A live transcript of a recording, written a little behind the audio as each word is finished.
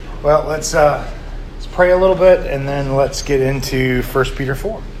Well, let's pray a little bit, and then let's get into 1 Peter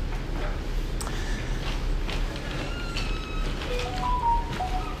 4.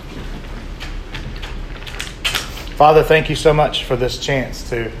 Father, thank you so much for this chance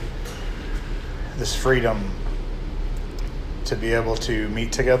this freedom to be able to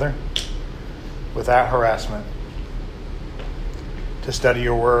meet together without harassment, to study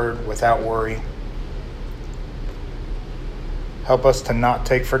your word without worry. Help us to not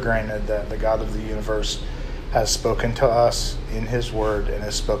take for granted that the God of the universe has spoken to us in his word and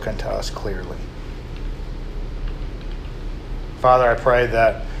has spoken to us clearly. Father, I pray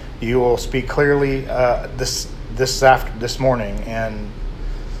that you will speak clearly this morning, and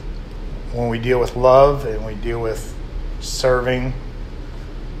when we deal with love and we deal with serving,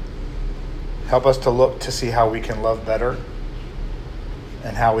 help us to look to see how we can love better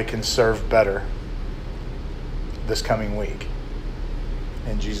and how we can serve better this coming week.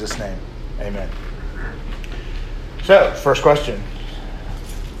 In Jesus' name, amen. So, first question.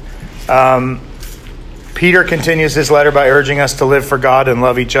 Peter continues his letter by urging us to live for God and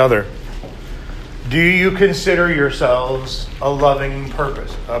love each other. Do you consider yourselves a loving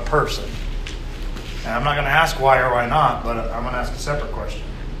person? And I'm not going to ask why or why not, but I'm going to ask a separate question.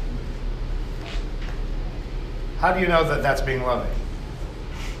 How do you know that that's being loving?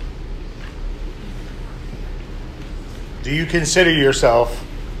 Do you consider yourself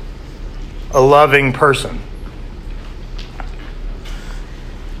a loving person?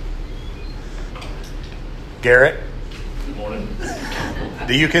 Garrett? Good morning.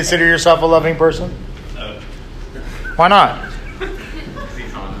 Do you consider yourself a loving person? No. Why not?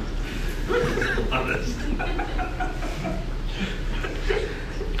 He's honest.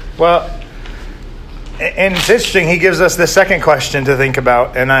 Well, and it's interesting. He gives us the second question to think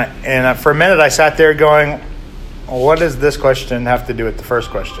about, and for a minute I sat there going, what does this question have to do with the first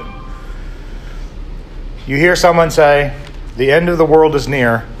question? You hear someone say, the end of the world is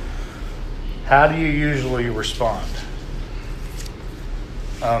near. How do you usually respond?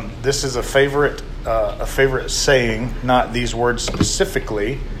 This is a favorite saying, not these words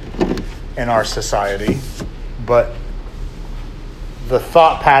specifically in our society, but the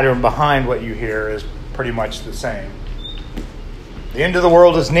thought pattern behind what you hear is pretty much the same. The end of the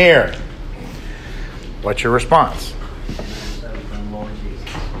world is near. What's your response?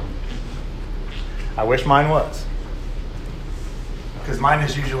 I wish mine was. Because mine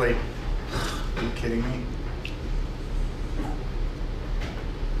is usually, are you kidding me?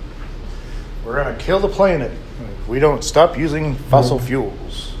 We're going to kill the planet if we don't stop using fossil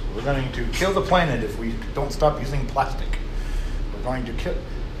fuels. We're going to kill the planet if we don't stop using plastic. We're going to kill...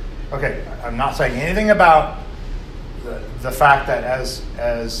 Okay, I'm not saying anything about the fact that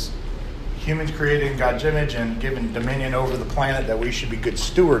as humans created in God's image and given dominion over the planet, that we should be good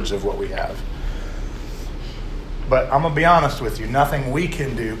stewards of what we have. But I'm going to be honest with you, nothing we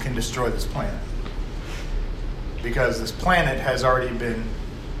can do can destroy this planet. Because this planet has already been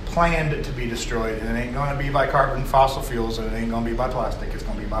planned to be destroyed, and it ain't going to be by carbon fossil fuels, and it ain't going to be by plastic, it's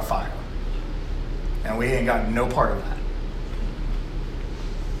going to be by fire. And we ain't got no part of that.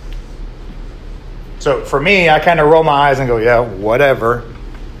 So for me, I kind of roll my eyes and go, yeah, whatever.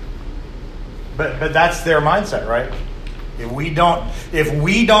 But that's their mindset, right? If we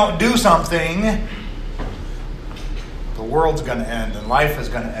don't do something, the world's going to end, and life is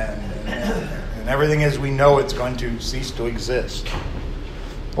going to end, and everything as we know it's going to cease to exist.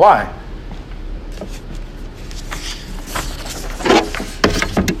 Why?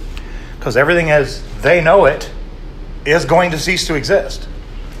 Because everything as they know it is going to cease to exist.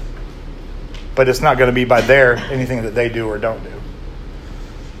 But it's not going to be by anything that they do or don't do.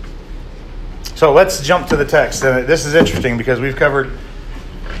 So let's jump to the text. And this is interesting because we've covered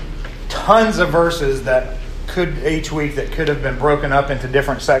tons of verses that each week that could have been broken up into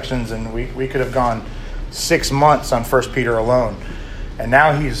different sections, and we could have gone 6 months on 1 Peter alone. And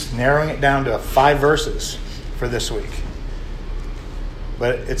now he's narrowing it down to 5 verses for this week.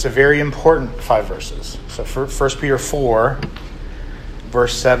 But it's a very important 5 verses. So for 1 Peter 4,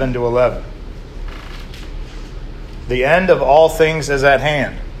 verse 7 to 11. The end of all things is at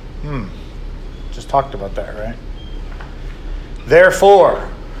hand. Just talked about that, right? Therefore,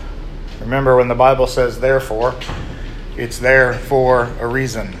 remember when the Bible says therefore, it's there for a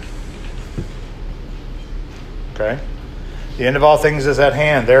reason. Okay? The end of all things is at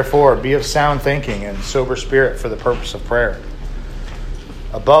hand. Therefore, be of sound thinking and sober spirit for the purpose of prayer.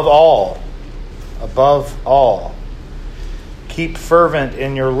 Above all, keep fervent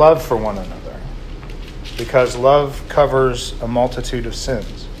in your love for one another, because love covers a multitude of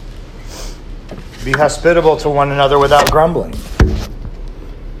sins. Be hospitable to one another without grumbling.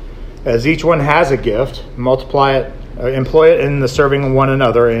 As each one has a gift, multiply it, employ it in the serving one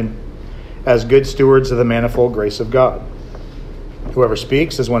another, and as good stewards of the manifold grace of God. Whoever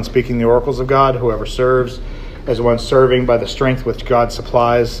speaks is one speaking the oracles of God. Whoever serves is one serving by the strength which God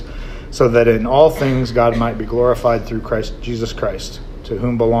supplies, so that in all things God might be glorified through Jesus Christ, to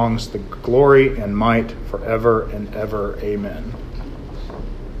whom belongs the glory and might forever and ever. Amen.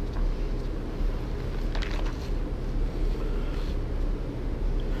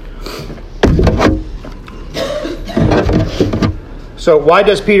 So why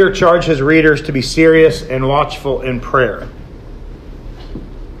does Peter charge his readers to be serious and watchful in prayer?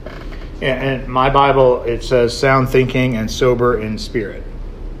 In my Bible, it says sound thinking and sober in spirit.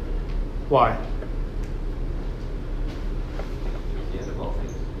 Why?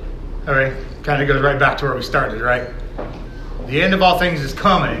 All right, kind of goes right back to where we started, right? The end of all things is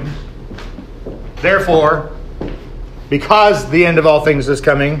coming. Therefore, because the end of all things is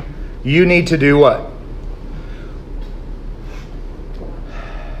coming, you need to do what?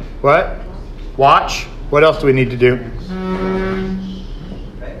 What? Watch. What else do we need to do?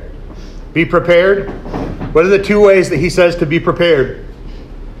 Be prepared. What are the two ways that he says to be prepared?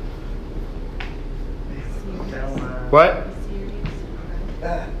 What?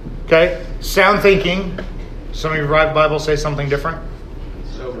 Okay. Sound thinking. Some of your Bibles say something different.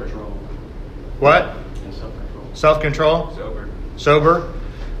 Sober. What? Self-control. Self-control. Sober.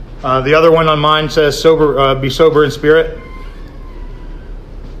 The other one on mine says sober. Be sober in spirit.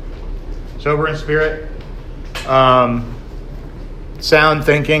 Sober in spirit. Sound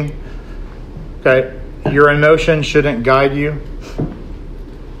thinking. Okay. Your emotions shouldn't guide you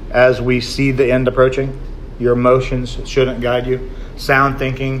as we see the end approaching. Your emotions shouldn't guide you. Sound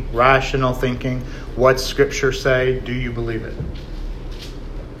thinking, rational thinking. What's Scripture say? Do you believe it?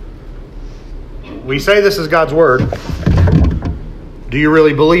 We say this is God's Word. Do you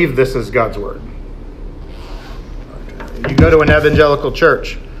really believe this is God's Word? You go to an evangelical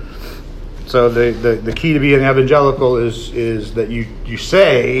church. So the key to being evangelical is that you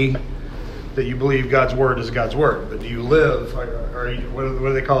say that you believe God's Word is God's Word. But do you live, are you, what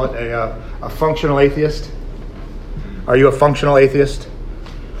do they call it, a functional atheist? Are you a functional atheist?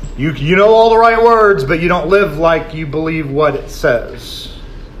 You know all the right words, but you don't live like you believe what it says.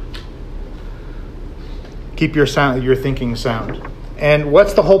 Keep your thinking sound. And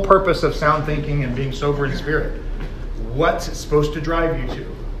what's the whole purpose of sound thinking and being sober in spirit? What's it supposed to drive you to?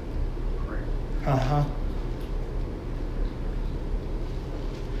 Uh-huh.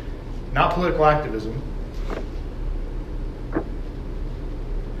 Not political activism.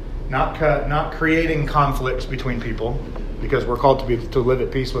 Not creating conflicts between people, because we're called to live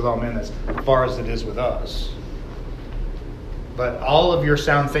at peace with all men as far as it is with us. But all of your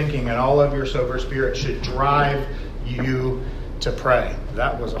sound thinking and all of your sober spirit should drive you to pray.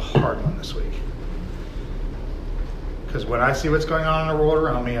 That was a hard one this week. Because when I see what's going on in the world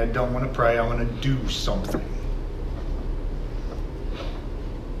around me, I don't want to pray. I want to do something.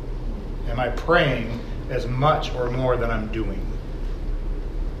 Am I praying as much or more than I'm doing?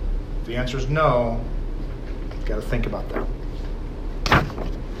 If the answer is no, you've got to think about that.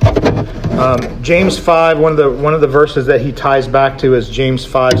 James 5, one of the verses that he ties back to is James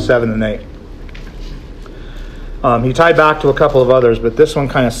 5, 7, and 8. He tied back to a couple of others, but this one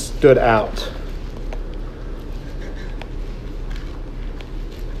kind of stood out.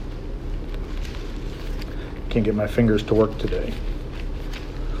 Can't get my fingers to work today.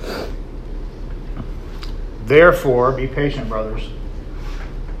 Therefore, be patient, brothers,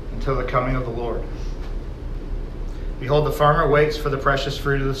 until the coming of the Lord. Behold, the farmer waits for the precious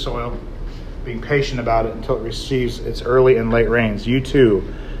fruit of the soil, being patient about it until it receives its early and late rains. You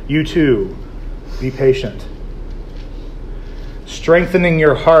too, be patient. Strengthening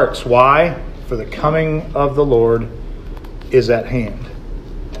your hearts. Why? For the coming of the Lord is at hand.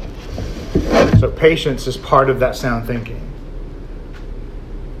 So patience is part of that sound thinking.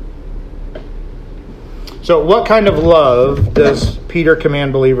 So what kind of love does Peter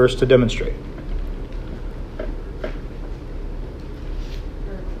command believers to demonstrate?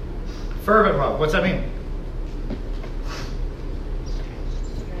 Fervent love. What's that mean?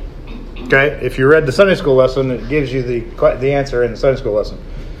 Okay, if you read the Sunday school lesson, it gives you the answer in the Sunday school lesson.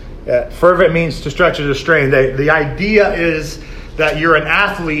 Fervent means to stretch or to strain. The idea is that you're an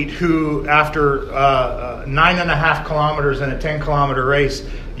athlete who, after 9.5 kilometers in a 10-kilometer race,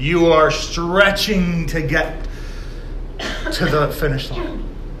 you are stretching to get to the finish line.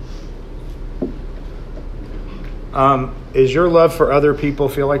 Is your love for other people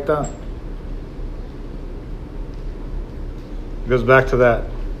feel like that? It goes back to that.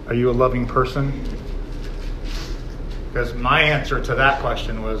 Are you a loving person? Because my answer to that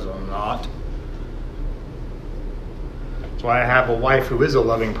question was, I'm not. That's why I have a wife who is a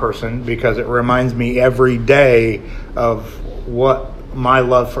loving person, because it reminds me every day of what my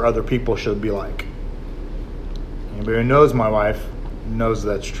love for other people should be like. Anybody who knows my wife knows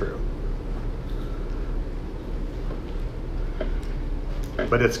that's true.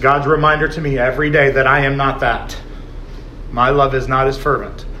 But it's God's reminder to me every day that I am not that. My love is not as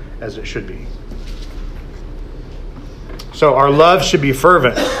fervent as it should be. So our love should be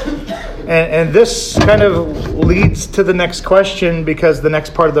fervent. And this kind of leads to the next question, because the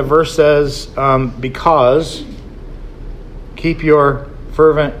next part of the verse says, because keep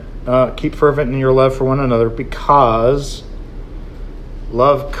fervent in your love for one another, because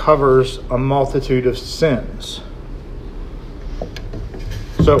love covers a multitude of sins.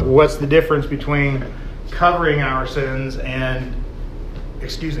 So what's the difference between covering our sins and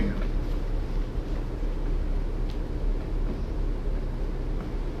excusing them?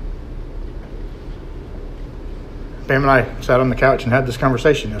 Pam and I sat on the couch and had this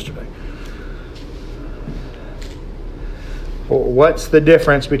conversation yesterday. What's the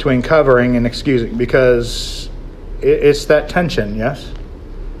difference between covering and excusing? Because it's that tension, yes,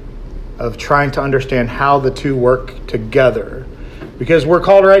 of trying to understand how the two work together. Because we're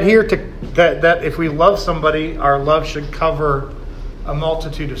called right here that if we love somebody, our love should cover a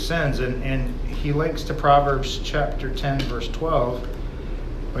multitude of sins. And he links to Proverbs chapter 10, verse 12,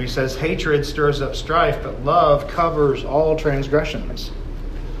 where he says, hatred stirs up strife, but love covers all transgressions.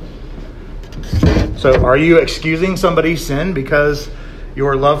 So are you excusing somebody's sin because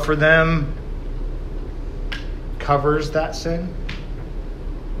your love for them covers that sin?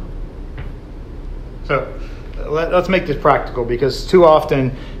 So let's make this practical, because too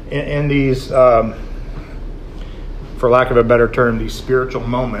often in these, for lack of a better term, these spiritual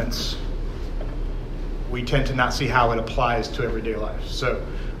moments, we tend to not see how it applies to everyday life. So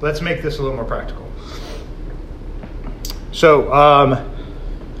let's make this a little more practical. So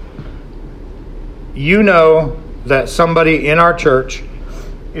you know that somebody in our church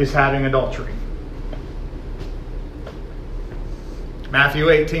is having adultery. Matthew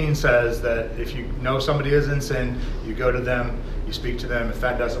 18 says that if you know somebody is in sin, you go to them, you speak to them. If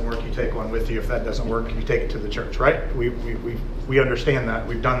that doesn't work, you take one with you. If that doesn't work, you take it to the church, right? We understand that.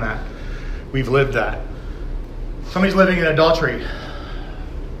 We've done that. We've lived that. Somebody's living in adultery.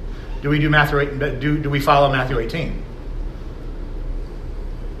 Do we do do we follow Matthew 18?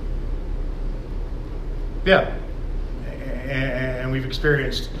 Yeah. And we've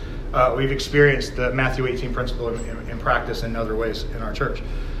experienced the Matthew 18 principle in practice in other ways in our church.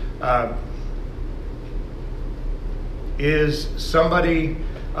 Is somebody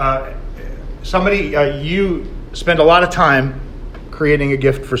you spend a lot of time creating a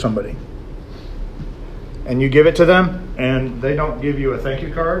gift for somebody, and you give it to them, and they don't give you a thank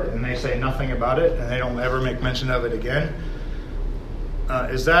you card, and they say nothing about it, and they don't ever make mention of it again?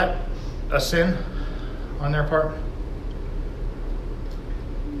 Is that a sin on their part?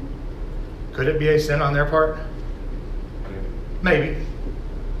 Could it be a sin on their part? Maybe.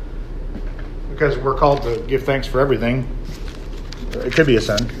 Because we're called to give thanks for everything. It could be a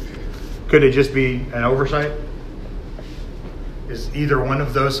sin. Could it just be an oversight? Is either one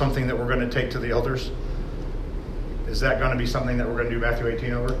of those something that we're going to take to the elders? Is that going to be something that we're going to do Matthew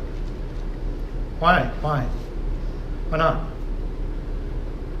 18 over? Why? Why not?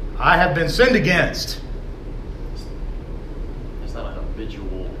 I have been sinned against. It's not a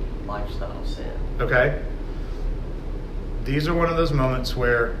habitual lifestyle sin. Okay? These are one of those moments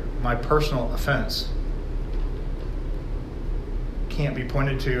where my personal offense can't be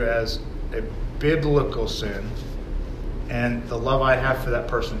pointed to as a biblical sin, and the love I have for that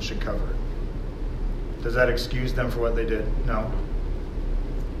person should cover it. Does that excuse them for what they did? No.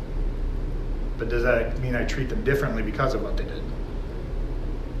 But does that mean I treat them differently because of what they did?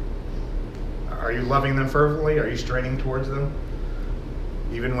 Are you loving them fervently? Are you straining towards them?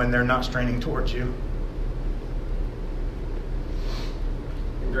 Even when they're not straining towards you?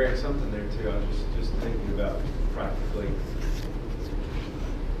 And Grant, something there too, I was just thinking about practically.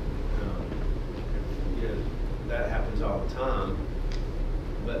 That happens all the time,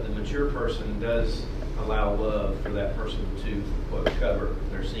 but the mature person does allow love for that person to, quote, cover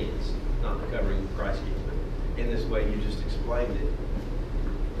their sins, not the covering Christ gives them. In this way, you just explained it.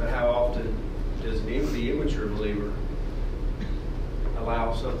 But how often does the immature believer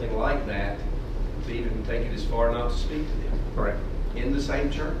allow something like that to even take it as far not to speak to them? Right. In the same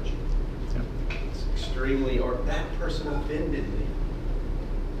church. Yeah. It's extremely, or that person offended me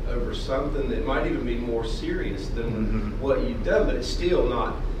over something that might even be more serious than what you've done, but it's still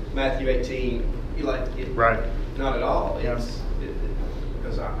not Matthew 18. Right. Not at all. Yeah.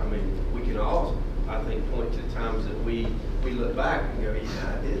 Because I mean, we can all, I think, point to times that we look back and go,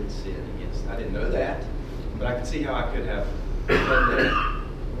 yeah, I did sin against. I didn't know that, but I can see how I could have done that.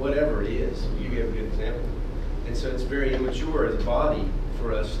 Whatever it is, you gave a good example. And so it's very immature as a body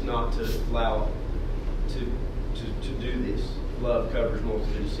for us not to allow to do this. Love covers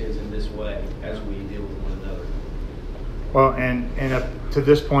multitude of sins in this way as we deal with one another. Well, and up to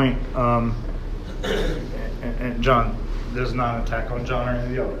this point, and John, this is not an attack on John or any of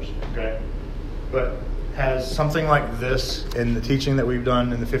the others, okay? But has something like this in the teaching that we've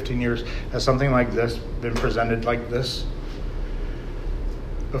done in the 15 years, has something like this been presented like this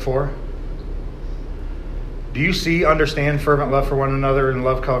before? Do you see, understand fervent love for one another and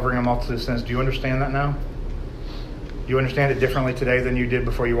love covering a multitude of sins? Do you understand that now? Do you understand it differently today than you did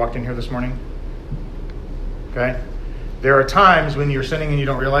before you walked in here this morning? Okay? There are times when you're sinning and you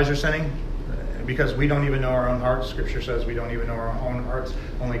don't realize you're sinning because we don't even know our own hearts. Scripture says we don't even know our own hearts.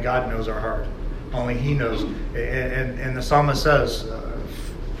 Only God knows our heart. Only He knows. And the psalmist says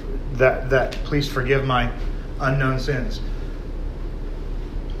that please forgive my unknown sins.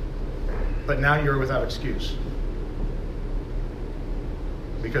 But now you're without excuse.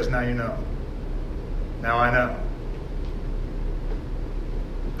 Because now you know. Now I know.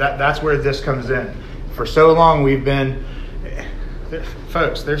 That's where this comes in. For so long we've been...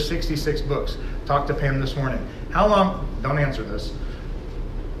 Folks, there's 66 books. Talked to Pam this morning. How long... Don't answer this.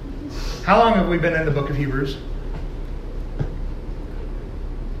 How long have we been in the book of Hebrews?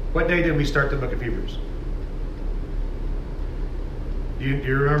 What day did we start the book of Hebrews? Do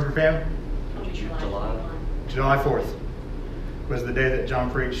you remember, Pam? July 4th was the day that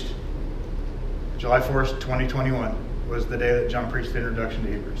John preached. July 4th, 2021 was the day that John preached the introduction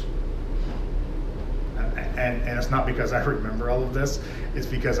to Hebrews. And it's not because I remember all of this. It's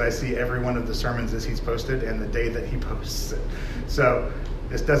because I see every one of the sermons that he's posted and the day that he posts it. So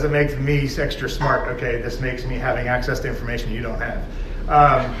this doesn't make me extra smart, okay? This makes me having access to information you don't have.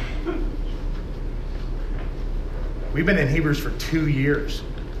 We've been in Hebrews for 2 years,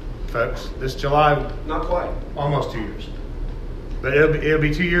 folks. This July... Not quite. Almost 2 years. But it'll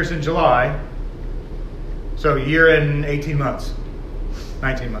be 2 years in July. So a year and 18 months.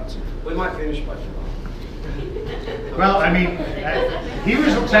 19 months. We might finish by July. Well, I mean,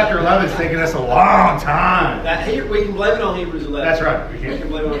 Hebrews chapter 11 is taking us a long time. We can blame it on Hebrews 11. That's right. We can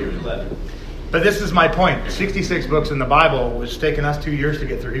blame it on Hebrews 11. But this is my point. 66 books in the Bible, which has taken us 2 years to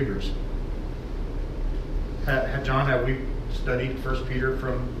get through Hebrews. John, have we studied 1 Peter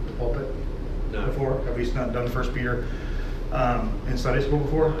from the pulpit before? Have we done 1 Peter in Sunday school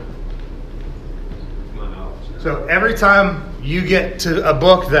before? My knowledge. So every time you get to a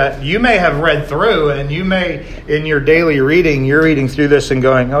book that you may have read through and you may, in your daily reading, you're reading through this and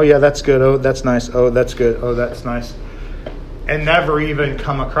going, oh yeah, that's good. Oh, that's nice. Oh, that's good. Oh, that's nice. And never even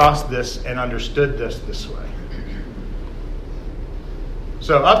come across this and understood this way.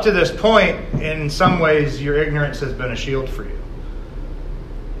 So up to this point, in some ways, your ignorance has been a shield for you.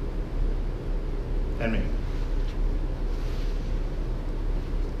 And me.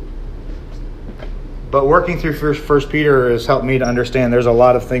 But working through 1 Peter has helped me to understand there's a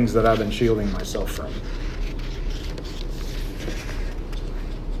lot of things that I've been shielding myself from.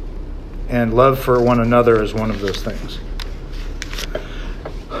 And love for one another is one of those things.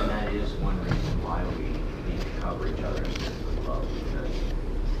 And that is one reason why we need to cover each other's sins with love, because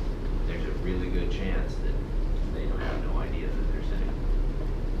there's a really good chance that they don't have no idea that they're sinning.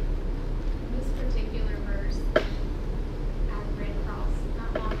 This particular verse, I read across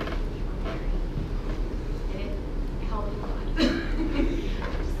not long after we were married, and it helped a lot. Just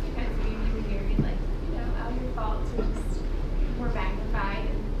because we were married, like, all your faults are just more magnified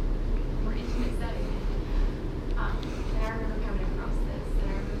and more intimate setting. And I remember coming across this, and I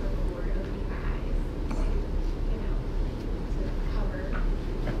remember the Lord opening my eyes to cover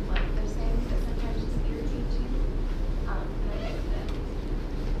like those things that sometimes just irritate you. And I think that,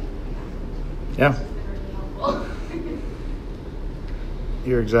 Yeah, it's just been really helpful.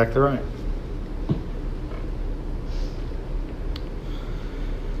 you're exactly right.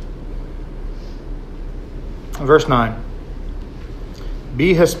 Verse 9.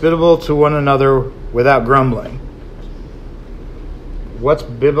 Be hospitable to one another without grumbling. What's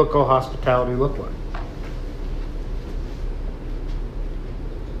biblical hospitality look like?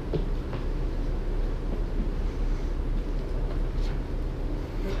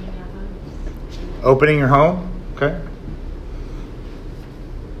 Opening your home, okay? I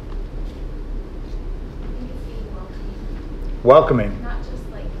think it's being welcoming. Welcoming. Not just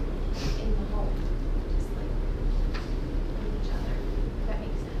like in the home, just like with each other. If that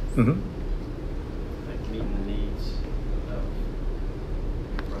makes sense. Mm-hmm. Like meeting the needs.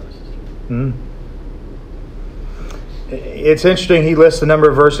 It's interesting. He lists a number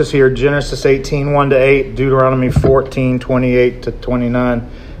of verses here: Genesis 18, 1-8, Deuteronomy 14, 28-29,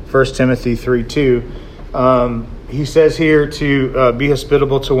 1 Timothy 3:2. He says here to be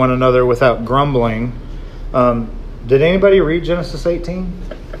hospitable to one another without grumbling. Did anybody read Genesis 18?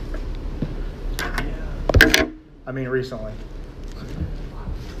 I mean, recently.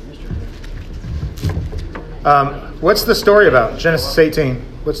 What's the story about? Genesis 18.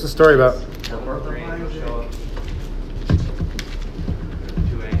 What's the story about?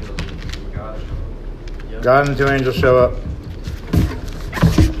 God and two angels show up.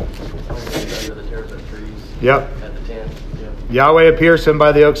 Yep. At the tent. Yep. Yahweh appears to him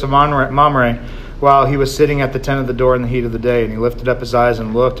by the oaks of Mamre while he was sitting at the tent of the door in the heat of the day. And he lifted up his eyes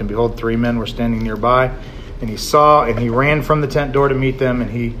and looked, and behold, 3 men were standing nearby. And he saw, and he ran from the tent door to meet them, and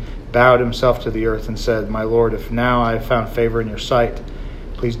he bowed himself to the earth and said, My Lord, if now I have found favor in your sight,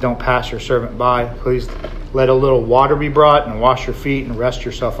 please don't pass your servant by. Please let a little water be brought, and wash your feet, and rest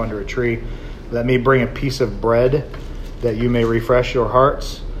yourself under a tree. Let me bring a piece of bread, that you may refresh your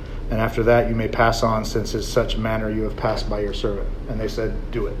hearts. And after that you may pass on, since in such manner you have passed by your servant. And they said,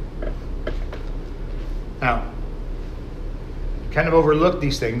 do it. Now, kind of overlook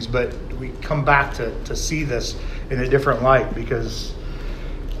these things, but we come back to see this in a different light, because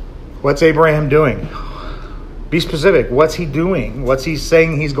what's Abraham doing? Be specific. What's he doing? What's he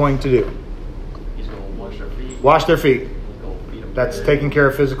saying he's going to do? He's going to wash their feet. Wash their feet. He's going to feed them. That's taking care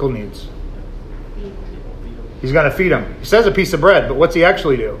of physical needs. He's going to feed them. He's going to feed them. He says a piece of bread, but what's he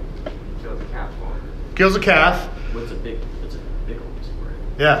actually do? Kills a calf for him. Kills a calf. It's a big old piece of bread.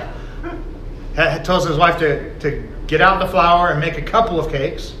 Yeah. Tells his wife to get out the flour and make a couple of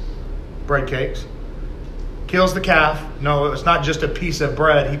cakes, bread cakes. Kills the calf. No, it's not just a piece of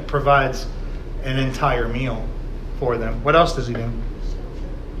bread. He provides an entire meal for them. What else does he do?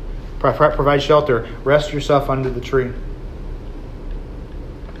 Provide shelter. Rest yourself under the tree.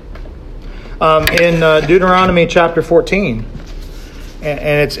 In Deuteronomy chapter 14, and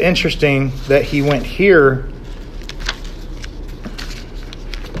it's interesting that he went here.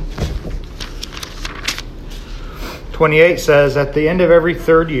 (28) says, At the end of every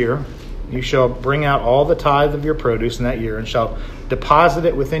 3rd year, you shall bring out all the tithe of your produce in that year, and shall deposit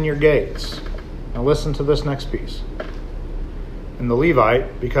it within your gates. Now listen to this next piece. And the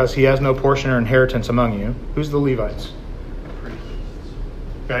Levite, because he has no portion or inheritance among you. Who's the Levites?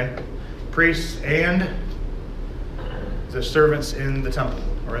 Okay. Priests and the servants in the temple,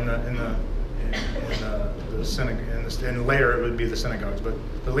 or in the synagogue, and later it would be the synagogues. But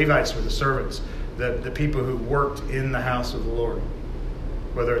the Levites were the servants, the people who worked in the house of the Lord.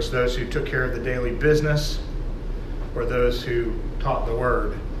 Whether it's those who took care of the daily business or those who taught the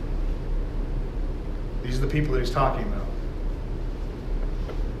word. These are the people that he's talking about.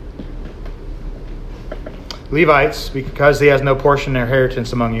 Levites, because he has no portion or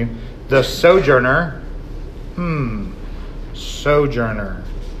inheritance among you. The sojourner. Sojourner.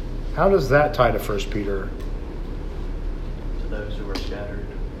 How does that tie to 1 Peter? To those who are scattered.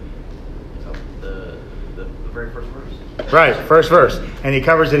 So the very first verse. Right, first verse. And he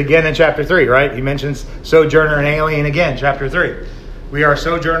covers it again in chapter 3, right? He mentions sojourner and alien again, chapter 3. We are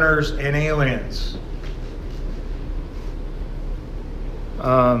sojourners and aliens.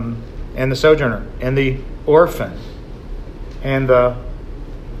 And the sojourner, and the orphan, and the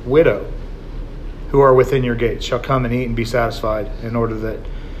widow, who are within your gates, shall come and eat and be satisfied, in order that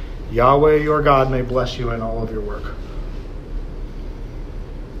Yahweh your God may bless you in all of your work.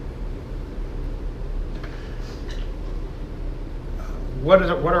 What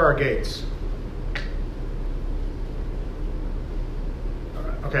are our gates?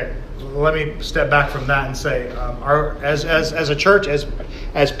 Okay, let me step back from that and say, as a church,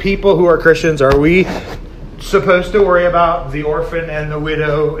 as people who are Christians, are we supposed to worry about the orphan and the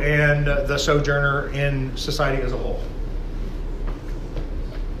widow and the sojourner in society as a whole?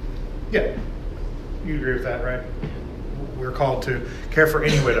 Yeah, you agree with that, right? We're called to care for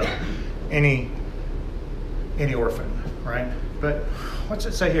any widow, any orphan, right? But what's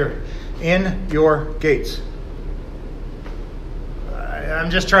it say here? In your gates. I'm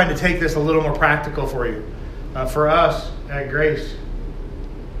just trying to take this a little more practical for you. For us at Grace,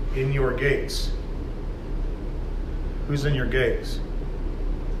 in your gates. Who's in your gates?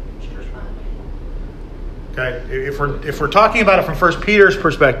 Okay, if we're talking about it from 1 Peter's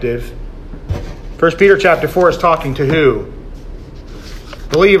perspective, 1 Peter chapter 4 is talking to who?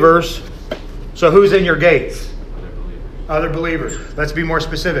 Believers. So who's in your gates? Other believers. Let's be more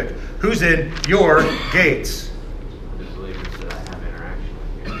specific. Who's in your gates? The believers that I have interaction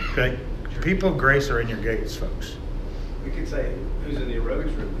with. Okay. People of grace are in your gates, folks. We could say, who's in the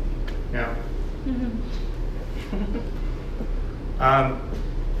aerobics room? Yeah.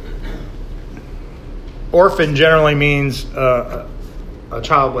 Orphan generally means a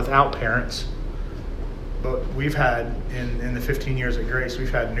child without parents. But we've had, in the 15 years at Grace,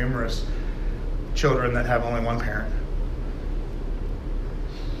 we've had numerous children that have only one parent.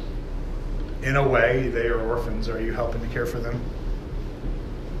 In a way, they are orphans. Are you helping to care for them?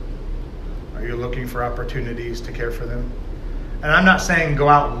 Are you looking for opportunities to care for them? And I'm not saying go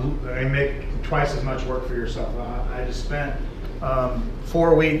out and make twice as much work for yourself. I just spent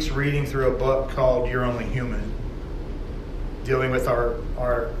 4 weeks reading through a book called You're Only Human, dealing with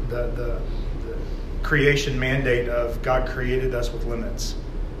the creation mandate of God created us with limits.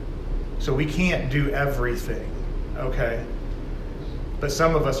 So we can't do everything, okay? But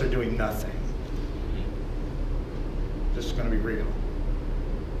some of us are doing nothing. Just going to be real.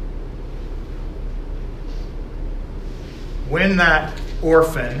 When that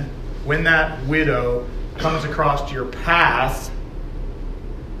orphan, when that widow comes across your path,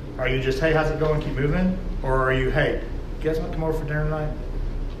 are you just, hey, how's it going, keep moving? Or are you, hey, you guys want to come over for dinner tonight?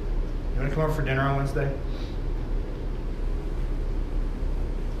 You want to come over for dinner on Wednesday?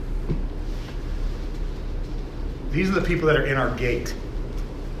 These are the people that are in our gate.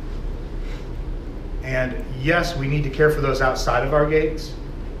 And yes, we need to care for those outside of our gates,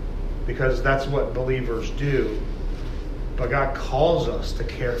 because that's what believers do. But God calls us to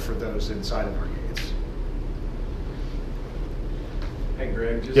care for those inside of our gates. Hey,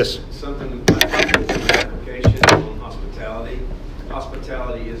 Greg, just Yes. something application on hospitality.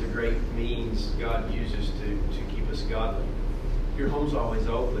 Hospitality is a great means God uses to keep us godly. Your home's always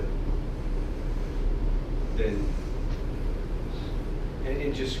open. Then and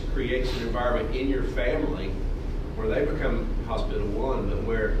it just creates an environment in your family where they become hospitable one, but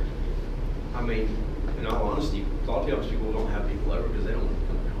where, I mean, in all honesty, a lot of times people don't have people over because they don't want to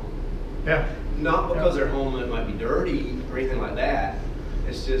come to their home. Yeah. Not because their home might be dirty or anything like that.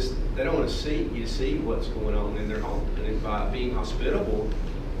 It's just they don't want to see what's going on in their home. And by being hospitable,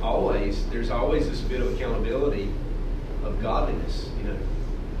 there's always this bit of accountability of godliness, you know.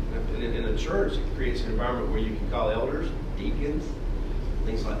 And in a church, it creates an environment where you can call elders, deacons,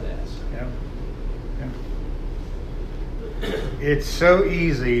 things like that. So. Yeah. It's so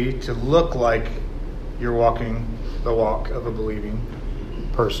easy to look like you're walking the walk of a believing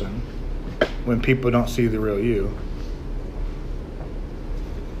person when people don't see the real you.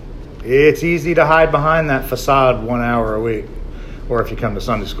 It's easy to hide behind that facade 1 hour a week, or if you come to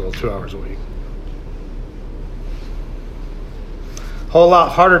Sunday school, 2 hours a week. Whole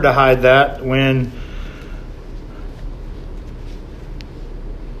lot harder to hide that when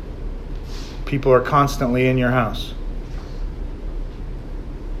people are constantly in your house.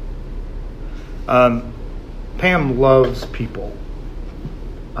 Pam loves people.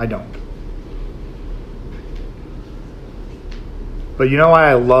 I don't. But you know why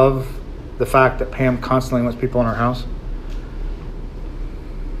I love the fact that Pam constantly wants people in her house?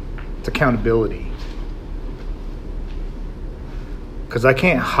 It's accountability. Because I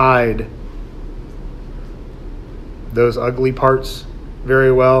can't hide those ugly parts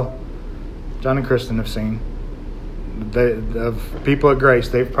very well. John and Kristen have seen. Of people at Grace,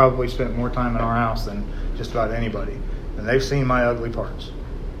 they've probably spent more time in our house than just about anybody. And they've seen my ugly parts.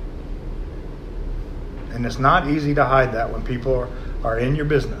 And it's not easy to hide that when people are in your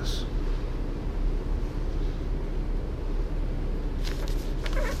business.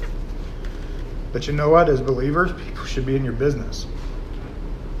 But you know what? As believers, people should be in your business.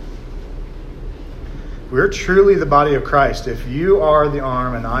 We're truly the body of Christ. If you are the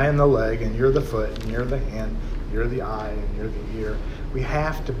arm and I am the leg and you're the foot and you're the hand, you're the eye and you're the ear, we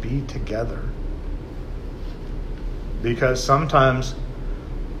have to be together. Because sometimes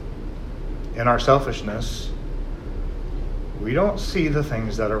in our selfishness, we don't see the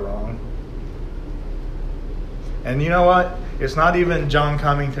things that are wrong. And you know what? It's not even John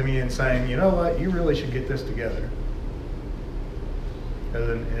coming to me and saying, you know what, you really should get this together. Because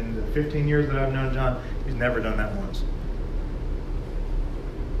in the 15 years that I've known John, he's never done that once.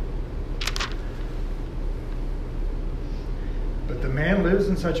 But the man lives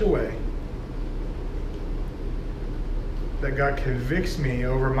in such a way that God convicts me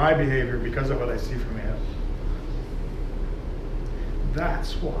over my behavior because of what I see from him.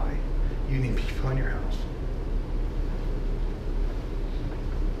 That's why you need people in your house.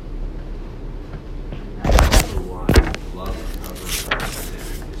 That's number one. Love covers our sin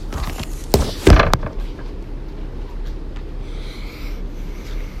is not.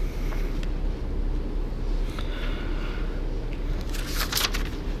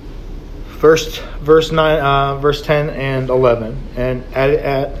 Verse 10 and 11. And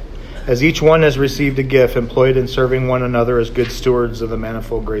as as each one has received a gift, employed in serving one another as good stewards of the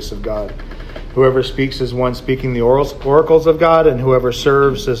manifold grace of God. Whoever speaks is one speaking the oracles of God, and whoever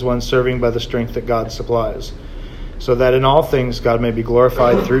serves is one serving by the strength that God supplies, so that in all things God may be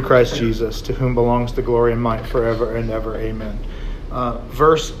glorified through Christ Jesus, to whom belongs the glory and might forever and ever. Amen.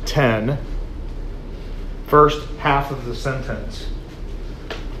 Verse 10, first half of the sentence.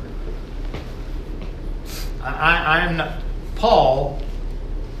 Paul,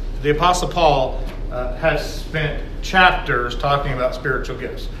 the Apostle Paul, has spent chapters talking about spiritual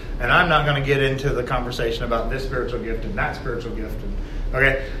gifts. And I'm not going to get into the conversation about this spiritual gift and that spiritual gift.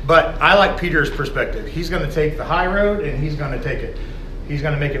 Okay? But I like Peter's perspective. He's going to take the high road and he's going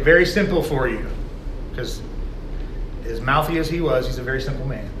to make it very simple for you. Because as mouthy as he was, he's a very simple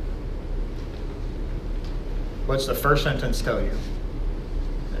man. What's the first sentence tell you?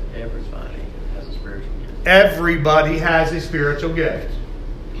 That everybody has a spiritual gift. Everybody has a spiritual gift.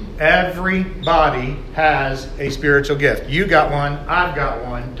 Everybody has a spiritual gift. You got one, I've got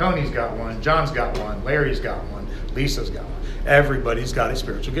one, Tony's got one, John's got one, Larry's got one, Lisa's got one. Everybody's got a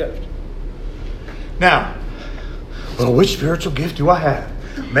spiritual gift. Now, well, which spiritual gift do I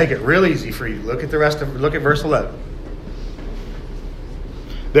have? Make it real easy for you. Look at verse 11.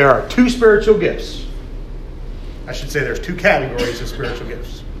 There are two spiritual gifts. I should say there's two categories of spiritual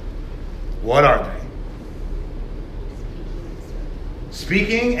gifts. What are they?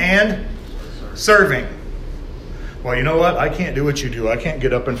 Speaking and serving. Well, you know what? I can't do what you do. I can't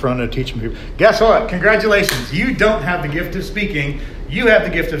get up in front and teach people. Guess what? Congratulations. You don't have the gift of speaking. You have the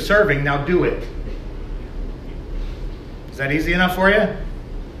gift of serving. Now do it. Is that easy enough for you?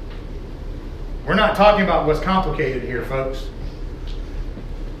 We're not talking about what's complicated here, folks.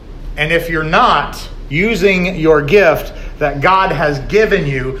 And if you're not using your gift that God has given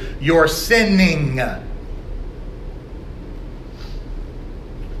you, you're sinning.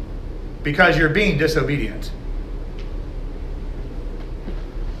 Because you're being disobedient.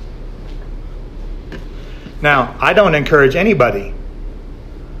 Now, I don't encourage anybody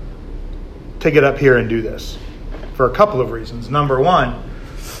to get up here and do this for a couple of reasons. Number one,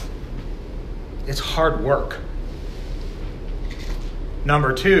 it's hard work.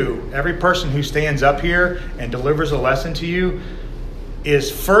 Number two, every person who stands up here and delivers a lesson to you is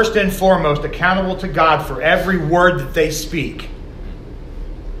first and foremost accountable to God for every word that they speak.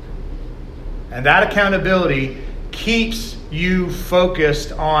 And that accountability keeps you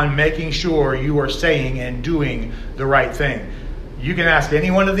focused on making sure you are saying and doing the right thing. You can ask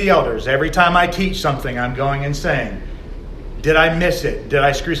any one of the elders. Every time I teach something, I'm going and saying, did I miss it? Did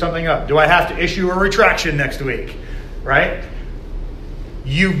I screw something up? Do I have to issue a retraction next week? Right?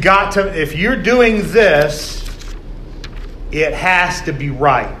 You've got to, if you're doing this, it has to be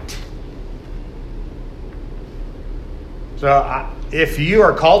right. So if you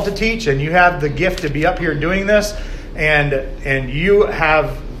are called to teach and you have the gift to be up here doing this, and you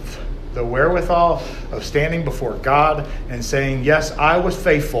have the wherewithal of standing before God and saying, yes, I was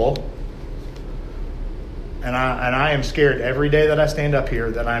faithful, and I am scared every day that I stand up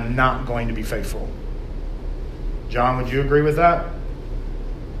here that I'm not going to be faithful. John, would you agree with that?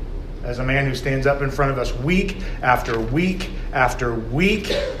 As a man who stands up in front of us week after week after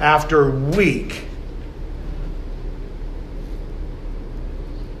week after week,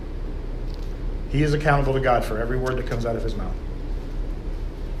 he is accountable to God for every word that comes out of his mouth.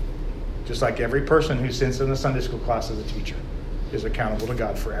 Just like every person who sits in the Sunday school class as a teacher is accountable to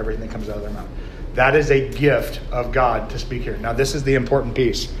God for everything that comes out of their mouth. That is a gift of God to speak here. Now, this is the important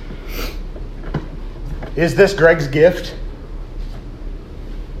piece. Is this Greg's gift?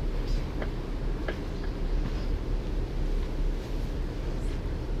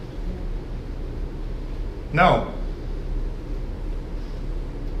 No.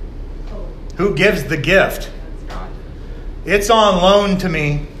 Who gives the gift? It's on loan to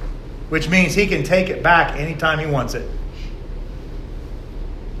me, which means he can take it back anytime he wants it.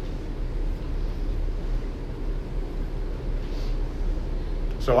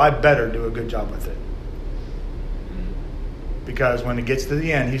 So I better do a good job with it. Because when it gets to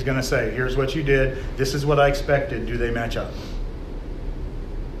the end, he's going to say, here's what you did. This is what I expected. Do they match up?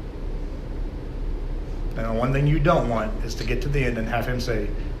 And the one thing you don't want is to get to the end and have him say,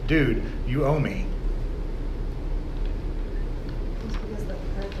 dude, you owe me. It's because the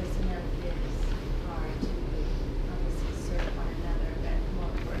purpose in our gifts are to obviously serve one another, but more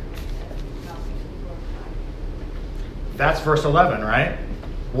importantly, to help and glorify. That's verse 11, right?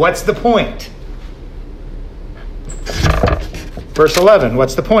 What's the point? Verse 11,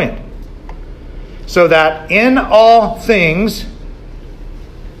 what's the point? So that in all things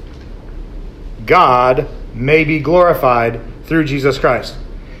God may be glorified through Jesus Christ.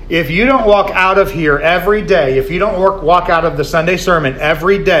 If you don't walk out of here every day, if you don't walk out of the Sunday sermon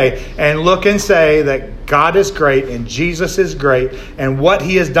every day and look and say that God is great and Jesus is great and what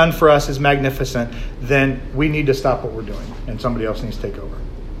he has done for us is magnificent, then we need to stop what we're doing and somebody else needs to take over.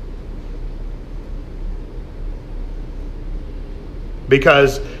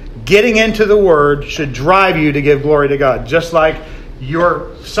 Because getting into the Word should drive you to give glory to God. Just like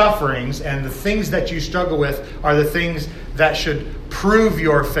your sufferings and the things that you struggle with are the things that should prove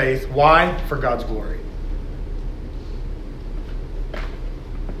your faith. Why? For God's glory.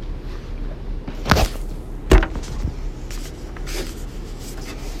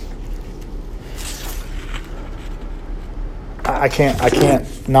 I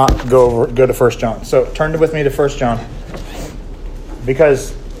can't not go to 1 John. So turn with me to 1 John.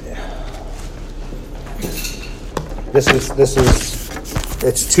 Because this is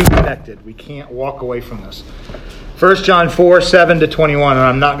it's too connected. We can't walk away from this. 1 John 4, 7 to 21, and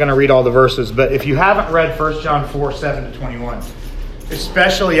I'm not going to read all the verses, but if you haven't read 1 John 4, 7 to 21,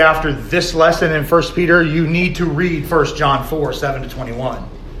 especially after this lesson in 1 Peter, you need to read 1 John 4, 7 to 21.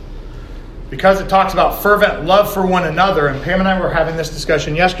 Because it talks about fervent love for one another, and Pam and I were having this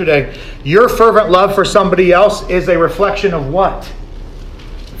discussion yesterday. Your fervent love for somebody else is a reflection of what?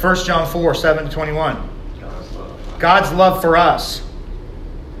 1 John 4, 7 to 21. God's love for us.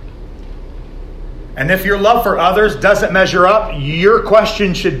 And if your love for others doesn't measure up, your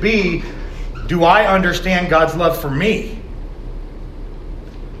question should be, do I understand God's love for me?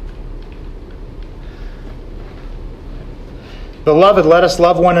 Beloved, let us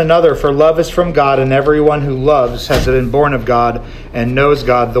love one another, for love is from God, and everyone who loves has been born of God and knows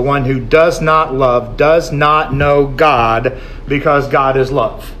God. The one who does not love does not know God, because God is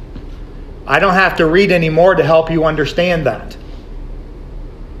love. I don't have to read any more to help you understand that.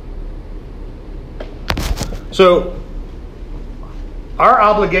 So, our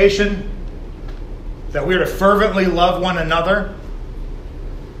obligation that we are to fervently love one another,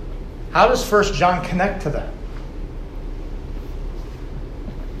 how does 1 John connect to that?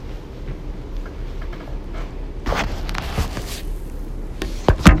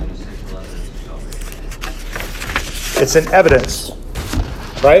 It's an evidence,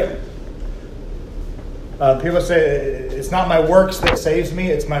 right? People say it's not my works that saves me,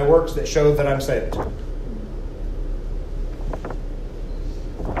 it's my works that show that I'm saved.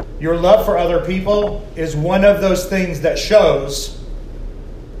 Your love for other people is one of those things that shows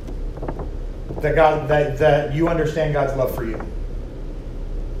that that you understand God's love for you.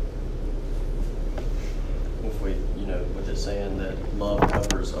 If we, with it saying that love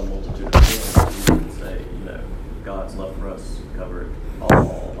covers a multitude of sins, you can say, God's love for us covered all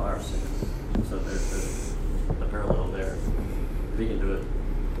of our sins. So there's a parallel there. If he can do it,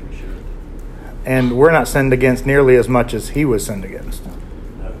 we should. And we're not sinned against nearly as much as he was sinned against. No.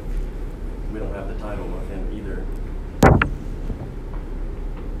 We don't have the title of him either.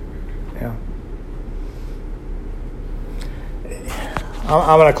 Yeah.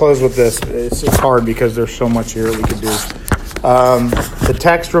 I'm going to close with this. It's hard because there's so much here we could do. The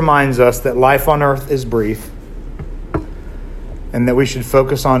text reminds us that life on earth is brief and that we should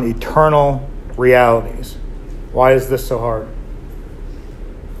focus on eternal realities. Why is this so hard?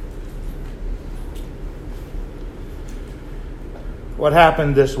 What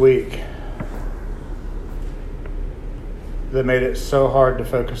happened this week that made it so hard to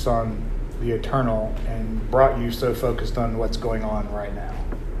focus on the eternal and brought you so focused on what's going on right now?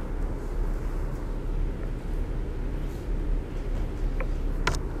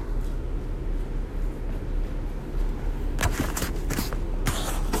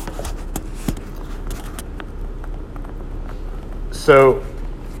 So,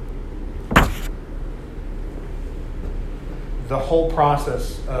 the whole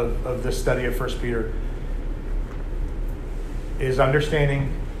process of this study of 1 Peter is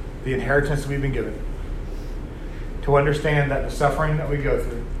understanding the inheritance we've been given. To understand that the suffering that we go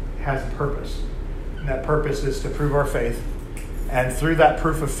through has a purpose. And that purpose is to prove our faith. And through that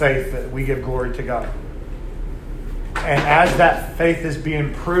proof of faith that we give glory to God. And as that faith is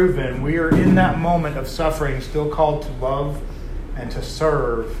being proven, we are in that moment of suffering still called to love and to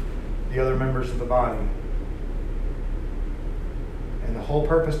serve the other members of the body. And the whole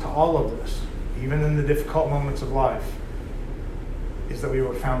purpose to all of this, even in the difficult moments of life, is that we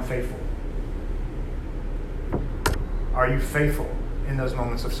were found faithful. Are you faithful in those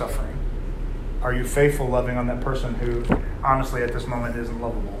moments of suffering? Are you faithful loving on that person who, honestly, at this moment isn't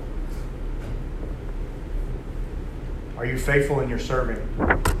lovable? Are you faithful in your serving?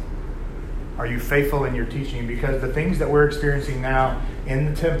 Are you faithful in your teaching? Because the things that we're experiencing now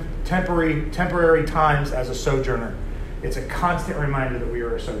in the temporary times as a sojourner It's a constant reminder that we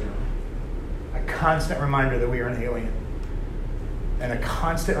are a sojourner. A constant reminder that we are an alien. And a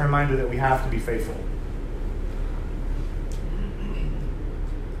constant reminder that we have to be faithful.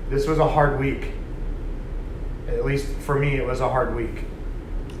 This was a hard week. At least for me, it was a hard week.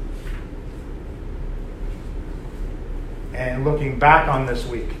 And looking back on this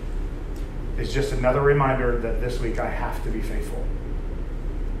week is just another reminder that this week I have to be faithful.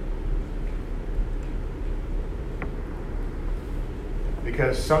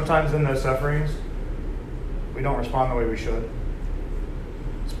 Because sometimes in those sufferings, we don't respond the way we should.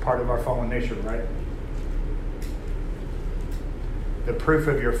 It's part of our fallen nature, right? The proof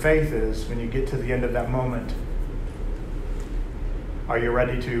of your faith is when you get to the end of that moment, are you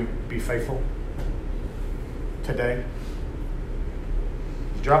ready to be faithful today?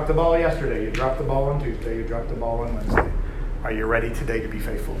 You dropped the ball yesterday. You dropped the ball on Tuesday. You dropped the ball on Wednesday. Are you ready today to be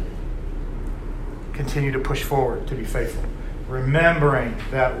faithful? Continue to push forward to be faithful. Remembering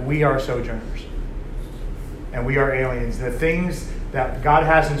that we are sojourners and we are aliens. The things that God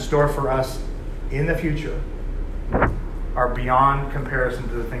has in store for us in the future are beyond comparison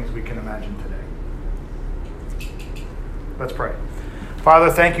to the things we can imagine today. Let's pray.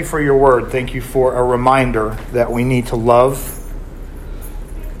 Father, thank you for your word. Thank you for a reminder that we need to love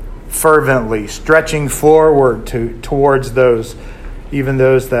fervently, stretching forward towards those, even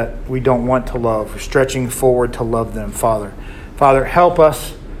those that we don't want to love, stretching forward to love them, Father. Father, help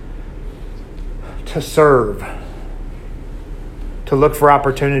us to serve, to look for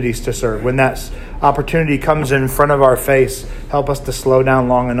opportunities to serve. When that opportunity comes in front of our face, help us to slow down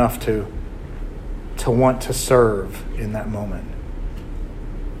long enough to want to serve in that moment,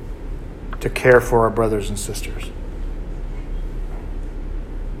 to care for our brothers and sisters.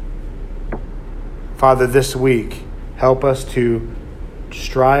 Father, this week, help us to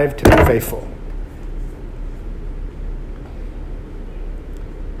strive to be faithful.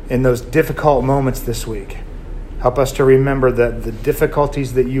 In those difficult moments this week, help us to remember that the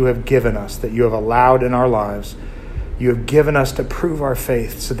difficulties that you have given us, that you have allowed in our lives, you have given us to prove our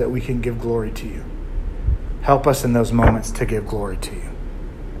faith so that we can give glory to you. Help us in those moments to give glory to you.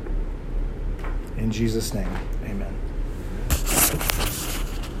 In Jesus' name, amen.